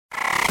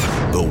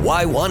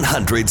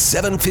Y100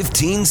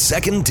 715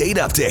 second date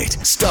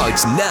update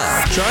starts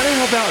now. Trying to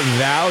help out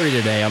Valerie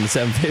today on the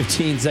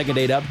 715 second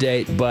date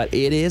update, but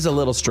it is a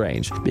little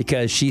strange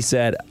because she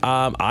said,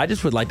 I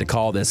just would like to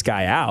call this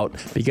guy out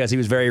because he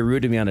was very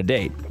rude to me on a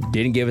date.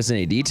 Didn't give us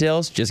any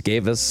details, just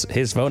gave us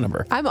his phone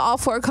number. I'm all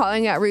for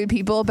calling out rude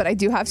people, but I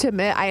do have to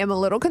admit I am a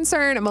little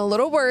concerned. I'm a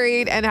little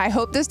worried, and I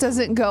hope this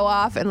doesn't go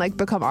off and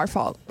become our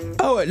fault.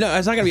 Oh, no,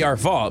 it's not going to be our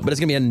fault, but it's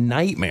going to be a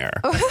nightmare.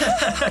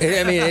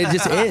 I mean, it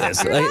just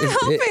is. You're not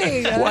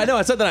helping. Well, I know.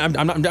 It's not that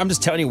I'm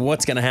just telling you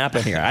what's going to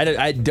happen here.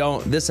 I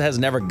don't. This has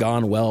never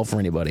gone well for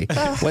anybody.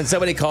 When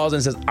somebody calls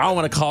and says, I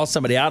want to call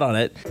somebody out on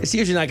it, it's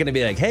usually not going to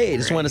be like, hey,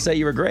 just want to say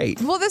you were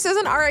great. Well, this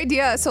isn't our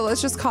idea, so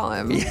let's just call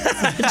him.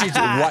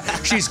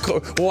 She's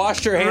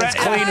washed her hands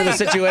clean of the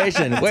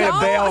situation. Way to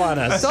bail on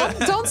us.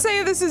 Don't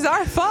say this is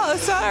our fault.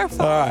 It's not our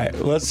fault. All right.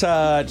 Let's.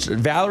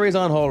 Valerie's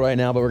on hold right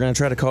now, but we're going to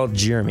try to call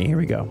Jeremy. Here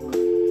we go.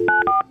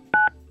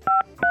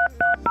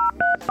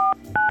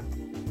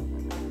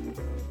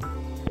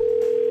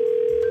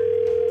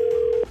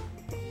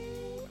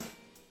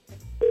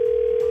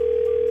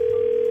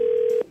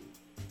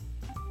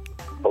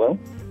 Hello?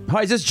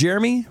 Hi, is this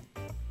Jeremy?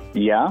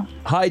 Yeah.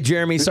 Hi,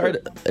 Jeremy. Sorry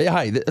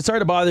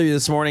to bother you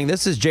this morning.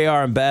 This is JR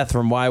and Beth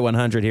from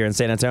Y100 here in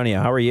San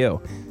Antonio. How are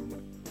you?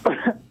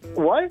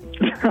 What?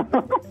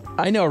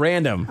 I know,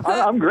 random.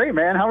 I'm great,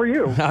 man. How are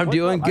you? I'm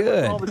doing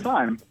good. All the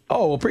time.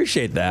 Oh, well,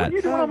 appreciate that. What are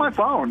you doing on my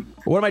phone?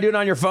 What am I doing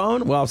on your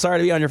phone? Well, I'm sorry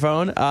to be on your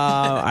phone.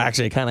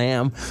 Actually, I kind of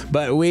am.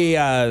 But we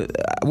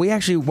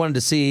actually wanted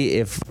to see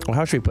if,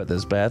 how should we put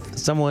this, Beth?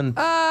 Someone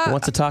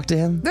wants to talk to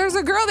him? There's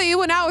a girl that you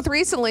went out with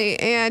recently,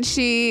 and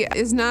she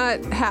is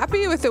not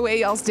happy with the way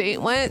y'all's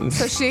date went,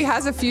 so she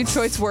has a few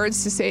choice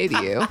words to say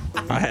to you.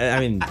 I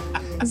mean,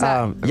 that's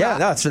fine.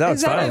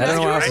 I don't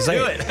know what else to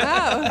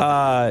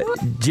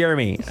say.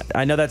 Jeremy,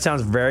 I know that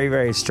sounds very,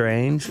 very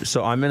strange,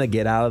 so I'm going to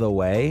get out of the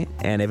way,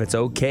 and if it's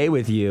okay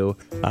with you,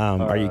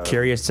 are you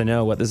curious to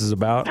know what this is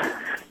about?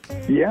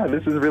 Yeah,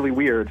 this is really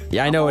weird.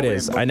 Yeah, I know it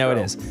is. I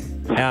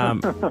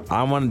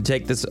want to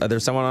take this.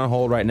 There's someone on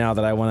hold right now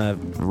that I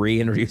want to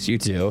reintroduce you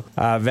to.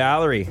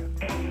 Valerie.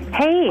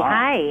 Hey,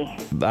 hi.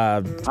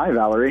 Hi,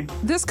 Valerie.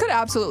 This could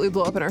absolutely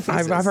blow up in our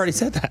faces. I've already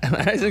said that.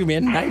 It's going to be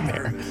a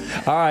nightmare.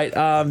 All right,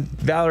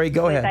 Valerie,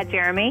 go ahead. Is that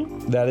Jeremy?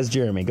 That is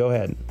Jeremy. Go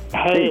ahead.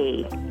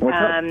 Hey. What's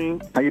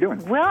up? How you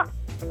doing? Well,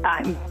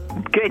 I'm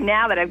good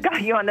now that I've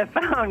got you on the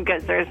phone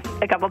because there's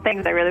a couple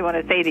things I really want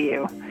to say to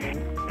you.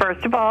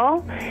 First of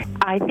all,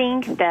 I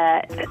think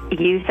that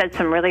you said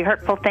some really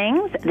hurtful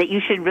things that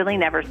you should really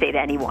never say to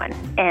anyone.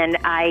 And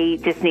I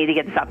just need to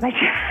get this off my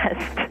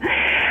chest.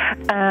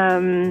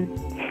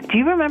 Do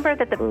you remember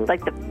that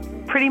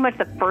pretty much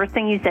the first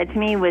thing you said to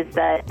me was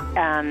that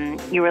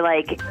you were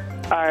like,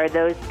 are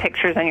those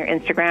pictures on your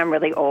Instagram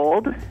really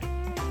old?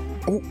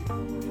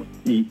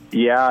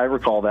 Yeah, I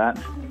recall that.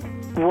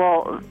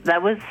 Well,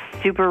 that was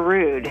super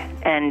rude,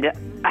 and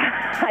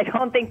I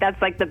don't think that's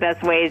the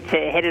best way to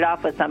hit it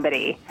off with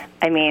somebody.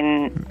 I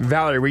mean,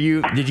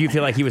 Valerie, did you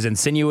feel like he was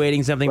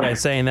insinuating something by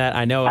saying that?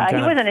 I know he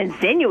wasn't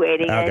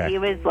insinuating it. He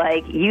was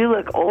like, "You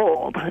look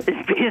old." Is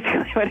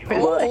basically what he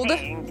was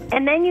saying.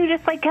 And then you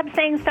just kept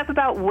saying stuff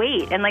about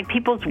weight and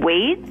people's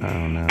weight.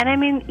 Oh no. And I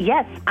mean,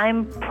 yes,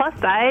 I'm plus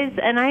size,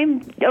 and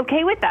I'm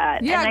okay with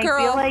that. Yeah, and girl.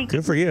 I feel like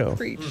good for you.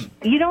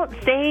 You don't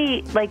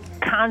say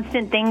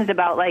constant things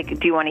about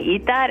do you want to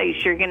eat that? Are you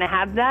sure you're gonna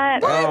have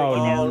that?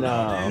 Oh,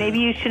 no. Maybe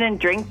you shouldn't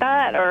drink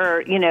that,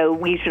 or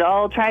we should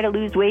all try to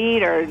lose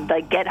weight, or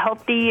get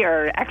healthy,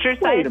 or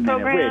exercise Wait a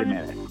programs.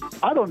 minute.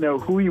 I don't know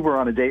who you were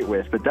on a date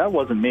with, but that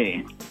wasn't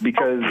me,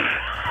 because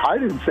I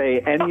didn't say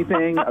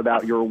anything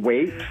about your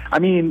weight. I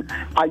mean,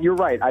 you're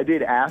right. I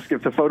did ask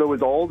if the photo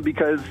was old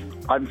because,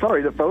 I'm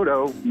sorry, the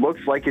photo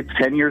looks like it's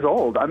 10 years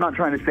old. I'm not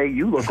trying to say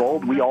you look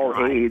old. We all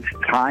age.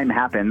 Time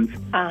happens.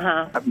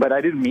 But I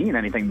didn't mean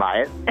anything by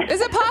it.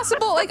 Is it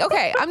possible?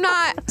 Okay, I'm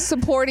not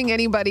supporting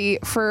anybody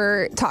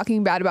for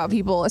talking bad about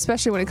people,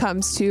 especially when it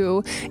comes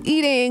to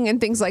eating and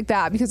things like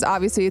that, because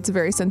obviously it's a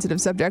very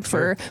sensitive subject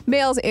for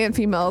males and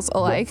females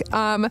alike.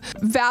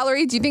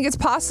 Valerie, do you think it's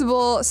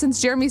possible,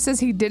 since Jeremy says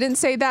he didn't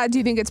say that, do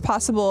you think it's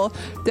possible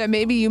that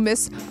maybe you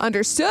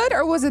misunderstood,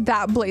 or was it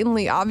that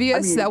blatantly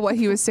obvious that what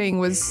he was saying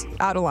was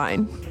out of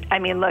line? I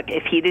mean, look,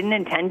 if he didn't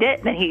intend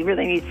it, then he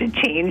really needs to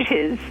change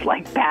his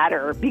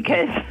batter,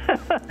 because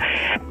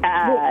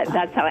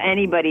that's how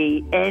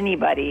anybody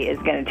is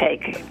going to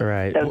take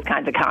those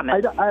kinds of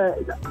comments.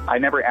 I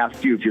never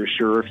asked you if you're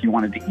sure if you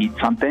wanted to eat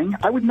something.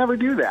 I would never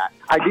do that.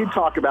 I did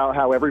talk about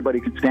how everybody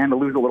could stand to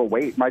lose a little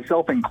weight,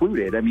 myself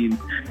included. I mean,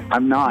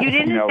 I'm not. You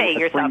didn't say a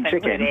yourself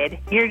spring chicken. included.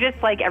 You're just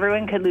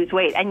everyone could lose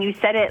weight, and you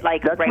said it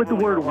That's right what the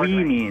word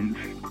 "we" means.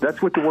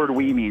 That's what the word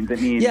 "we" means.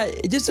 It means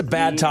just a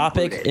bad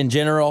topic in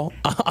general.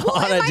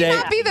 Well, it might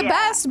not be the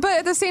best, but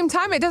at the same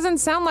time, it doesn't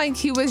sound like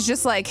he was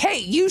just hey,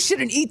 you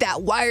shouldn't eat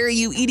that. Why are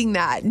you eating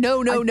that?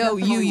 No,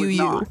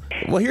 you.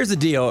 Well, here's the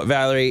deal,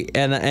 Valerie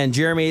and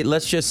Jeremy.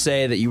 Let's just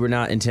say that you were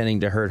not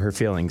intending to hurt her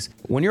feelings.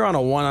 When you're on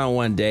a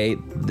one-on-one date,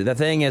 the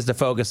thing is to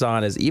focus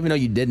on is even though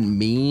you didn't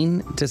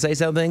mean to say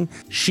something,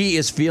 she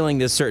is feeling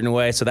this certain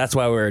way, so that's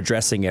why we're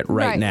addressing it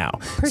right now.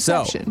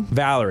 Perception. So,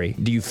 Valerie,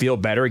 do you feel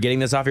better getting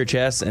this off your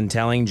chest and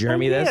telling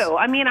Jeremy this?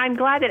 I mean, I'm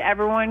glad that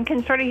everyone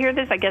can sort of hear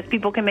this. I guess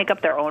people can make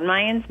up their own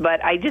minds,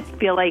 but I just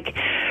feel like,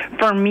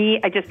 for me,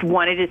 I just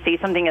wanted to say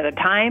something at the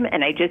time,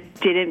 and I just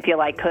didn't feel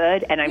I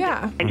could, and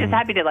I'm just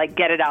happy to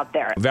get it out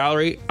there.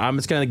 Valerie, I'm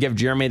just going to give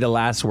Jeremy the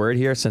last word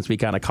here since we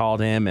kind of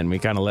called him and we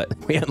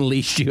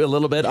unleashed you a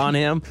little bit on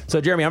him. So,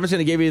 Jeremy, I'm just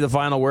going to give you the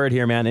final word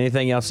here, man.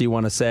 Anything else you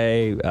want to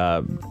say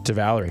to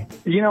Valerie?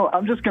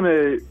 I'm just going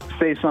to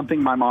say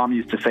something my mom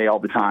used to say all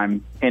the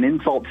time. An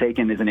insult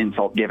taken is an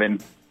insult given.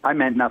 I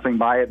meant nothing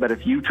by it, but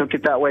if you took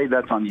it that way,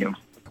 that's on you.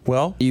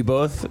 Well, you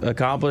both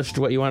accomplished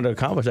what you wanted to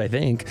accomplish, I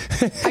think.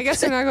 I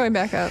guess you're not going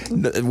back up.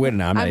 Wait,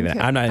 no, I'm not even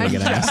going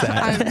to ask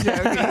that. I'm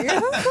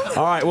joking.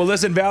 All right. Well,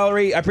 listen,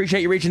 Valerie, I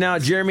appreciate you reaching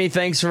out. Jeremy,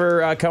 thanks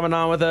for coming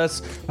on with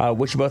us.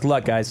 Wish you both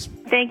luck, guys.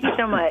 Thank you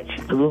so much.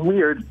 It was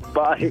weird.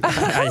 Bye.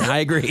 I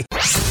agree.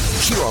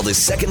 Hear all the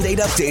second date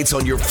updates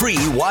on your free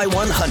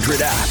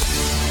Y100 app.